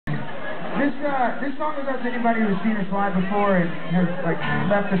This song is out to anybody who's seen us live before and has like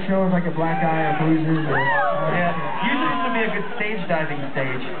left the show with like a black eye or bruises or... Yeah, usually this would be a good stage diving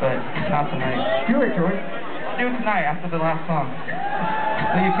stage, but not tonight. Do it, George. Do it tonight after the last song.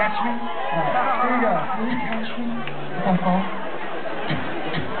 Will you catch me? Here you go. Will you catch me? That's all.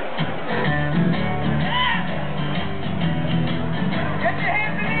 Get your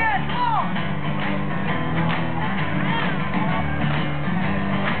hands in the air, come on!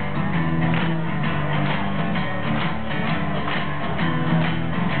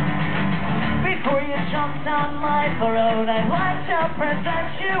 Before you jump down my road, I'd like to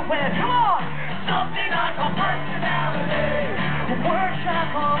present you with, come on, something like a personality. The word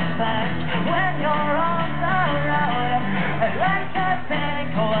travels fast when you're on the road. I'd like to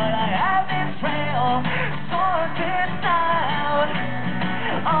think what I have is real, sort it out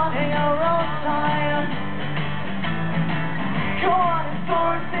on your own time. Go on and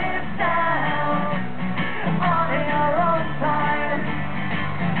sort this out on your own time.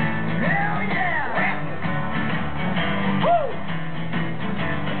 Hell yeah! Woo!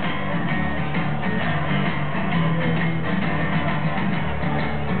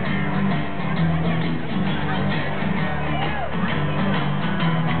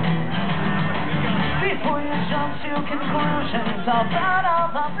 Before you jump to conclusions about all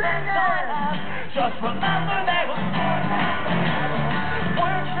the things I have, just remember they were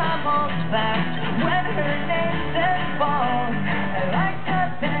word travels fast when her name's involved. I like to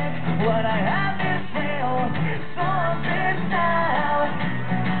think what I have is real, sort it out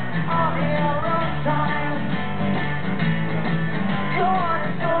on your own time. Go on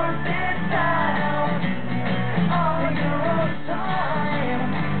and sort it out on your own time.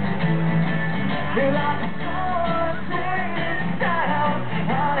 You're like a sort it out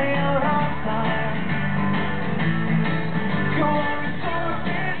on your own time. Go on and sort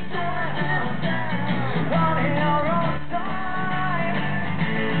it out on your own time.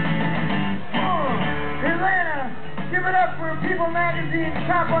 Atlanta, give it up for People Magazine's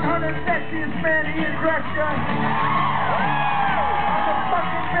top 100 sexiest man, Ian Grushka. On the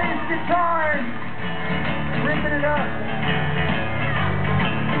fucking bass guitars. Ripping it up.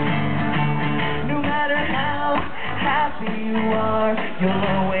 No matter how happy you are, you'll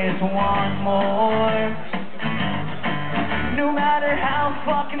always want more. No matter how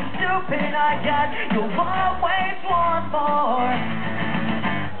fucking stupid I got, you'll always want more.